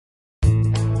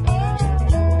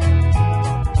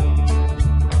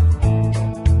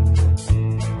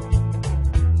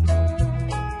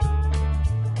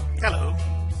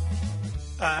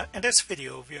In this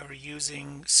video, we are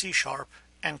using C#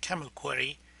 and CAML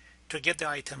query to get the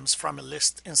items from a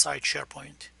list inside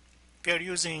SharePoint. We are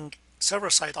using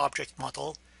server-side object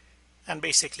model and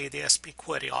basically the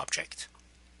SPQuery object.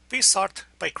 We start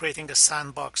by creating a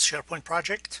Sandbox SharePoint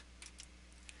project.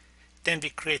 Then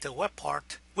we create a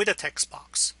webpart with a text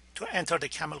box to enter the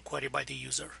CAML query by the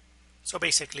user. So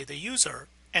basically the user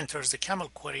enters the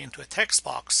CAML query into a text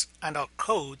box and our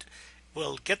code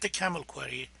will get the CAML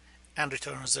query and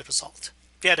returns the result.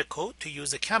 We add a code to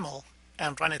use the CAML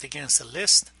and run it against a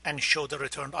list and show the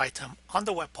returned item on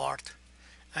the web part.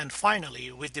 And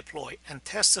finally, we deploy and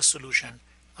test the solution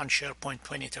on SharePoint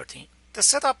 2013. The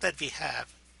setup that we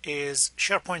have is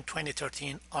SharePoint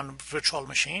 2013 on virtual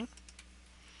machine.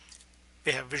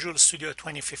 We have Visual Studio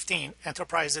 2015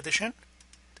 Enterprise Edition,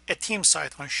 a theme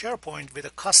site on SharePoint with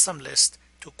a custom list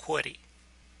to query.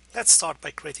 Let's start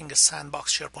by creating a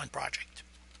Sandbox SharePoint project.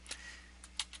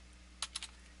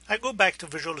 I go back to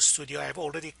Visual Studio. I've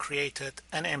already created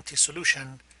an empty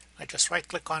solution. I just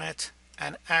right-click on it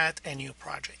and add a new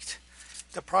project.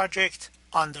 The project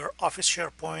under Office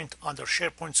SharePoint, under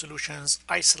SharePoint Solutions,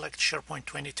 I select SharePoint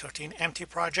 2013 Empty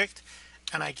Project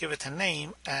and I give it a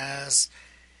name as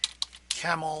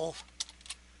CAML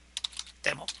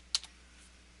Demo.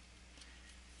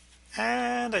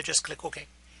 And I just click OK.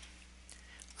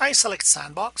 I select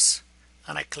Sandbox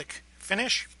and I click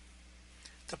Finish.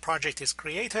 The project is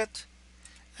created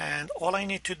and all I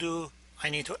need to do, I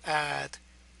need to add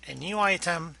a new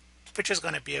item which is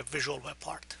going to be a visual web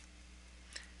part.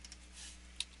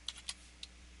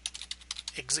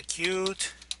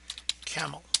 Execute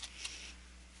CAML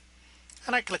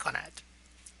and I click on Add.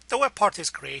 The web part is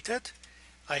created.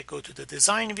 I go to the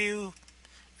design view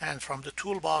and from the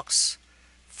toolbox,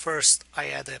 first I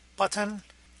add a button.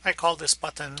 I call this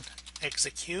button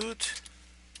Execute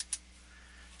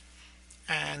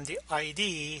and the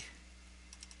ID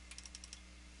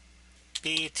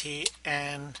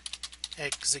btn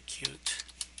execute.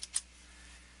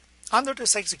 Under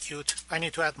this execute, I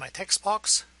need to add my text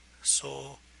box.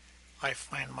 So I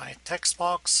find my text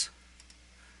box.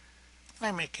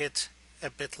 I make it a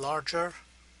bit larger.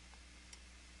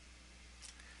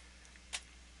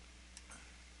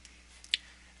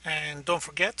 And don't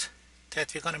forget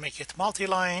that we're going to make it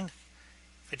multi-line.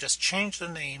 We just change the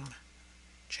name,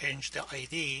 change the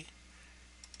ID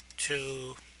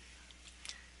to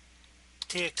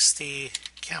txt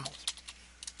camel.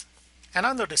 And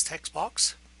under this text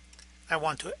box, I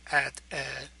want to add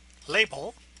a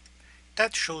label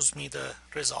that shows me the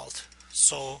result.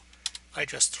 So I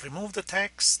just remove the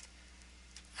text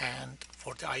and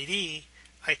for the ID,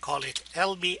 I call it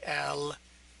LBL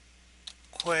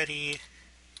query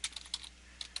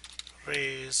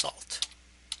result.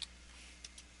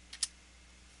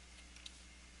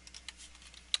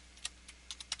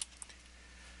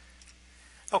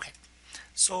 Okay,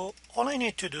 so all I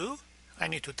need to do, I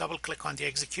need to double click on the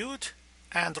execute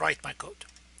and write my code.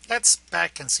 Let's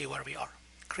back and see where we are.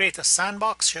 Create a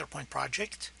Sandbox SharePoint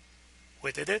project.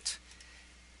 We did it.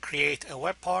 Create a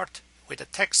web part with a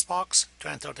text box to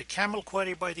enter the CAML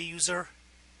query by the user.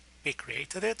 We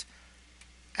created it.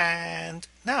 And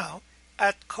now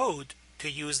add code to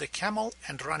use the CAML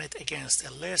and run it against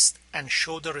a list and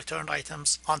show the returned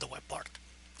items on the web part.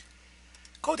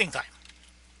 Coding time.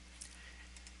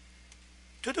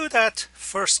 To do that,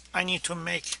 first I need to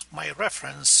make my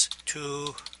reference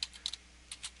to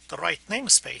the right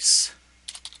namespace,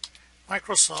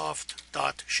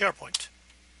 Microsoft.SharePoint.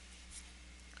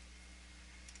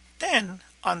 Then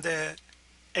on the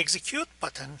execute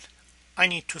button, I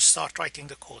need to start writing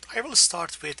the code. I will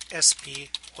start with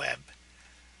spweb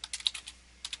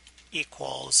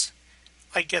equals,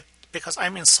 because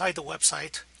I'm inside the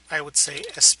website, I would say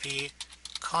sp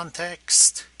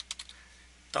context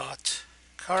dot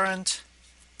current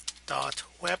dot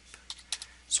web.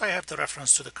 So I have the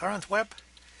reference to the current web.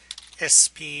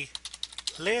 Sp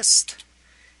list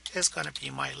is going to be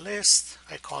my list.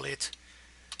 I call it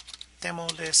demo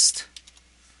list.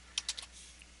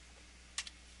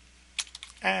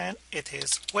 And it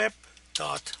is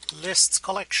web.lists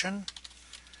collection.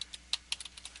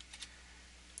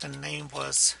 The name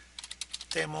was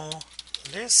demo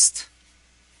list.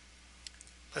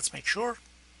 Let's make sure.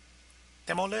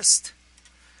 Demo list.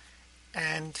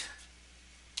 And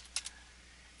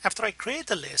after I create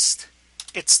the list,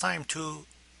 it's time to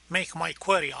make my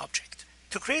query object.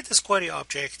 To create this query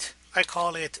object, I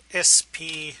call it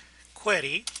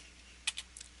SPQuery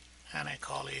and I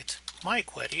call it my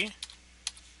query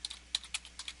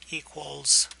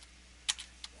equals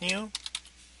new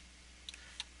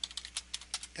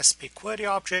SPQuery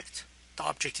object. The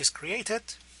object is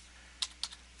created.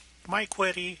 My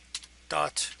query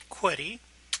demo.query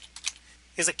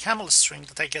is a CAML string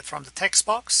that I get from the text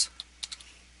box.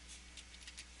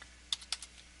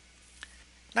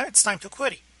 Now it's time to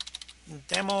query.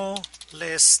 Demo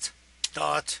list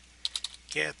dot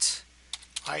get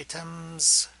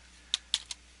items,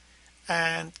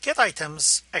 and get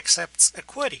items accepts a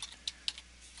query,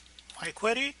 my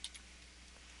query,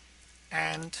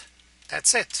 and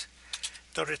that's it.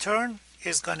 The return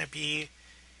is going to be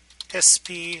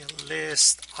SP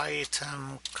list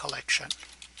item collection.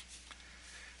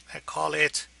 I call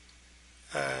it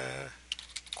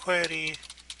query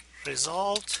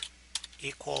result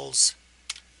equals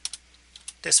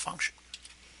this function.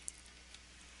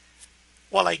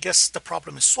 Well, I guess the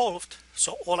problem is solved.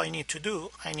 So all I need to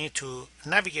do, I need to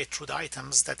navigate through the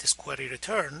items that this query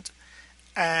returned,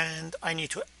 and I need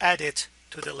to add it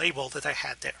to the label that I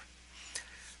had there.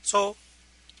 So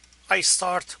I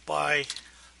start by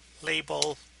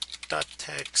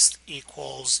label.text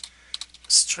equals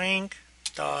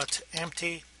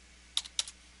string.empty.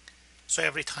 So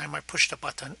every time I push the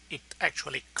button, it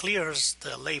actually clears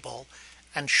the label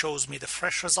and shows me the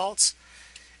fresh results.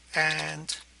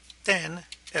 And then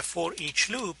a for each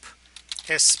loop,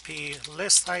 SP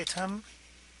list item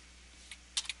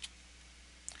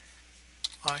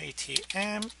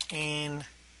ITM in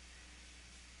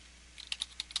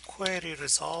query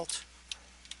result,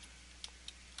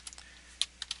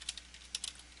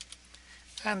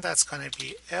 and that's going to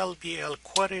be LBL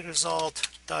query result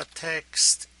dot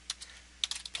text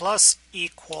plus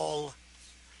equal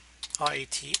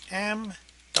ITM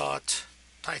dot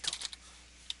title.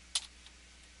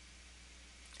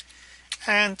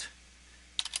 And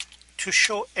to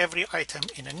show every item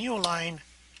in a new line,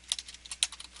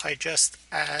 I just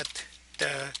add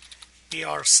the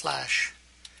BR slash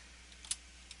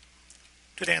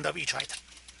to the end of each item.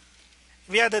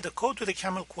 We added the code to the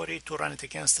CAML query to run it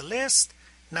against the list.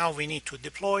 Now we need to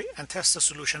deploy and test the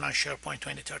solution on SharePoint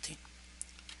 2013.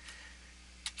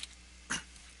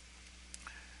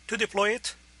 To deploy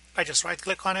it, I just right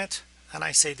click on it and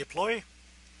I say deploy.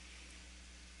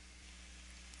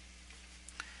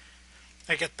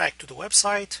 I get back to the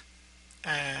website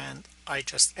and I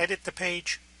just edit the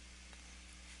page,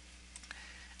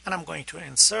 and I'm going to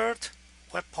insert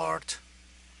webpart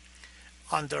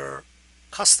under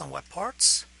custom web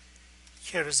parts.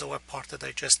 Here is the web part that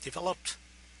I just developed.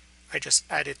 I just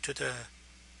add it to the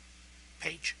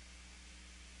page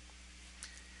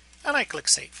and I click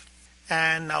save.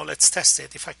 And now let's test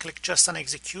it. If I click just on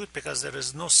execute, because there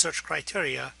is no search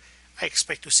criteria, I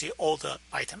expect to see all the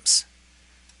items.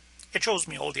 It shows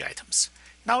me all the items.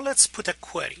 Now let's put a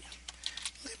query.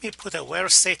 Let me put a where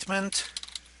statement,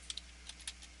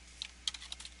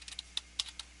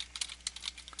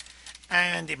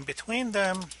 and in between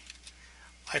them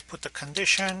I put the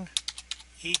condition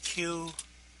EQ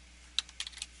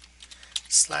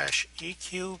slash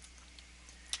EQ.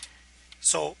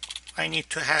 So I need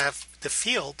to have the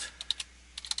field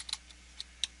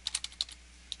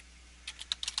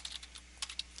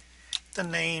the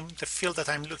name. The field that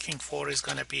I'm looking for is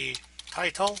going to be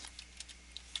title,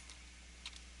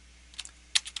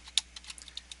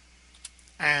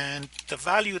 and the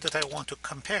value that I want to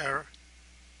compare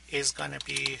is going to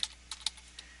be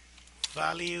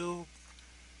value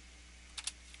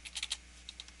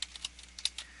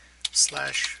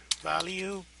slash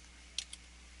value.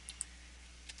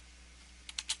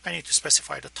 I need to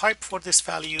specify the type for this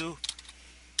value.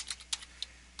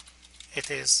 It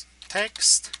is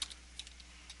text,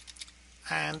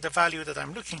 and the value that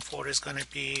I'm looking for is going to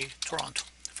be Toronto,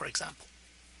 for example.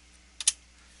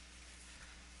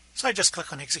 So I just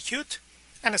click on execute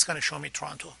and it's going to show me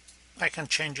Toronto. I can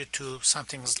change it to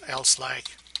something else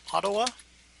like Ottawa,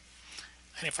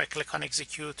 and if I click on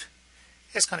execute,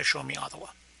 it's going to show me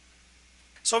Ottawa.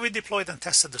 So we deployed and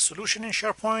tested the solution in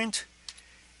SharePoint.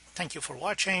 Thank you for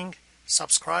watching.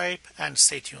 Subscribe and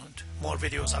stay tuned. More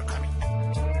videos are coming.